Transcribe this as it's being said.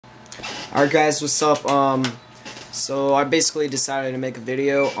Alright guys, what's up? So I basically decided to make a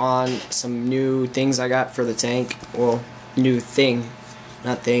video on some new things I got for the tank. Well, new thing,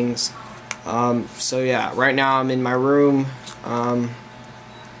 not things. So yeah, right now I'm in my room.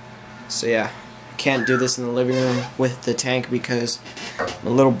 So yeah, I can't do this in the living room with the tank because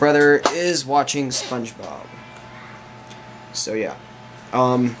my little brother is watching SpongeBob. So yeah,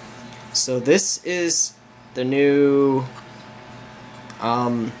 so this is the new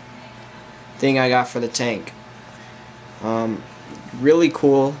thing I got for the tank. Really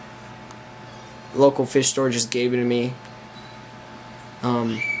cool. Local fish store just gave it to me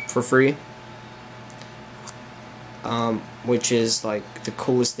for free, which is like the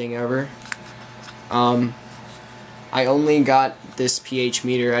coolest thing ever. I only got this pH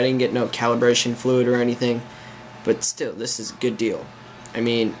meter. I didn't get no calibration fluid or anything, but still, this is a good deal. I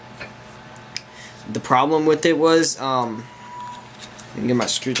mean, the problem with it was, let me get my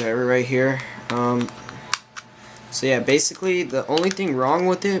screwdriver right here. So yeah, basically the only thing wrong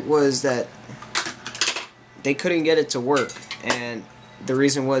with it was that they couldn't get it to work, and the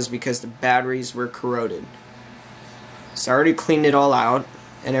reason was because the batteries were corroded. So I already cleaned it all out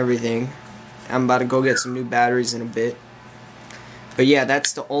and everything. I'm about to go get some new batteries in a bit. But yeah,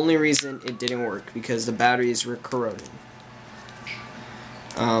 that's the only reason it didn't work, because the batteries were corroded.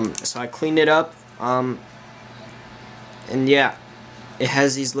 So I cleaned it up, and yeah, it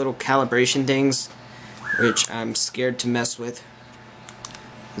has these little calibration things, which I'm scared to mess with,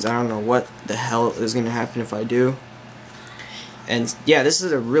 because I don't know what the hell is going to happen if I do. And yeah, this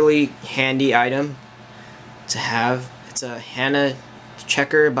is a really handy item to have. It's a Hanna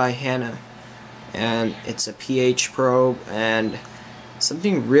checker by Hanna, and it's a pH probe and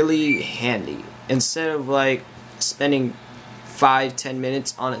something really handy. Instead of like spending 5-10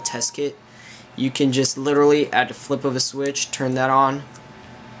 minutes on a test kit, you can just literally at the flip of a switch turn that on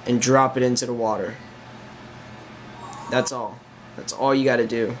and drop it into the water. That's all. That's all you gotta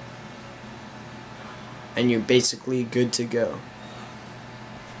do, and you're basically good to go.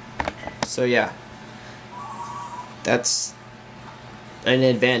 So yeah, that's an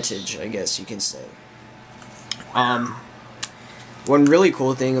advantage, I guess you can say. One really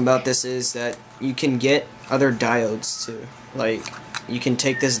cool thing about this is that you can get other diodes too. Like, you can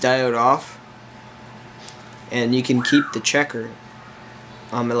take this diode off and you can keep the checker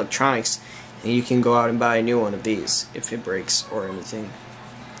electronics, and you can go out and buy a new one of these if it breaks or anything.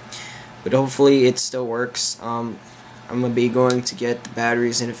 But hopefully it still works. I'm gonna be going to get the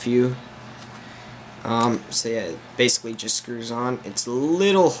batteries in a few. So yeah, it basically just screws on. It's a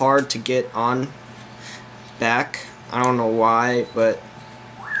little hard to get on back. I don't know why, but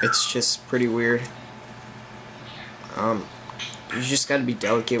it's just pretty weird. You just gotta be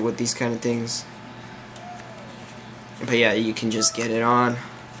delicate with these kind of things. But yeah, you can just get it on.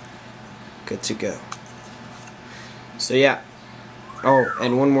 Good to go. So yeah. Oh,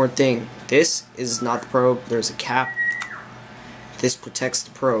 and one more thing. This is not the probe. There's a cap. This protects the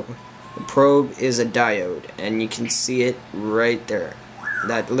probe. The probe is a diode, and you can see it right there.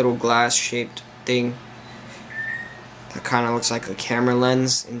 That little glass-shaped thing that kind of looks like a camera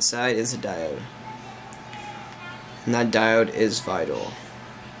lens inside is a diode. And that diode is vital.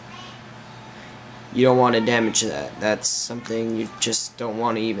 You don't want to damage that. That's something you just don't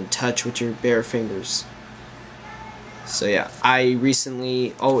want to even touch with your bare fingers. So yeah, I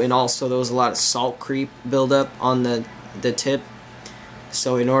recently, and also there was a lot of salt creep buildup on the tip.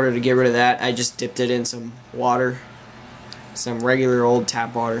 So in order to get rid of that, I just dipped it in some water, some regular old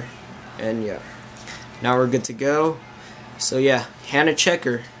tap water, and yeah, now we're good to go. So yeah, Hanna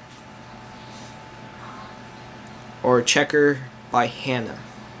checker, or checker by Hanna.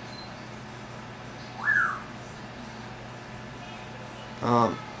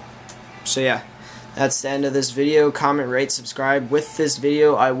 So yeah, that's the end of this video. Comment, rate, subscribe. With this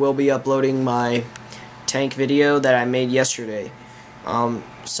video, I will be uploading my tank video that I made yesterday.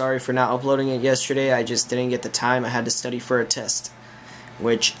 Sorry for not uploading it yesterday. I just didn't get the time. I had to study for a test,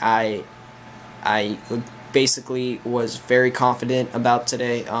 which I basically was very confident about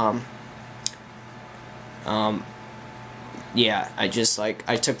today. Yeah, I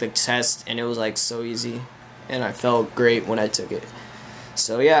took the test and it was like so easy, and I felt great when I took it.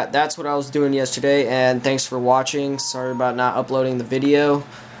 So yeah, that's what I was doing yesterday, and thanks for watching. Sorry about not uploading the video.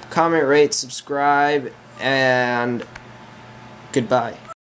 Comment, rate, subscribe, and goodbye.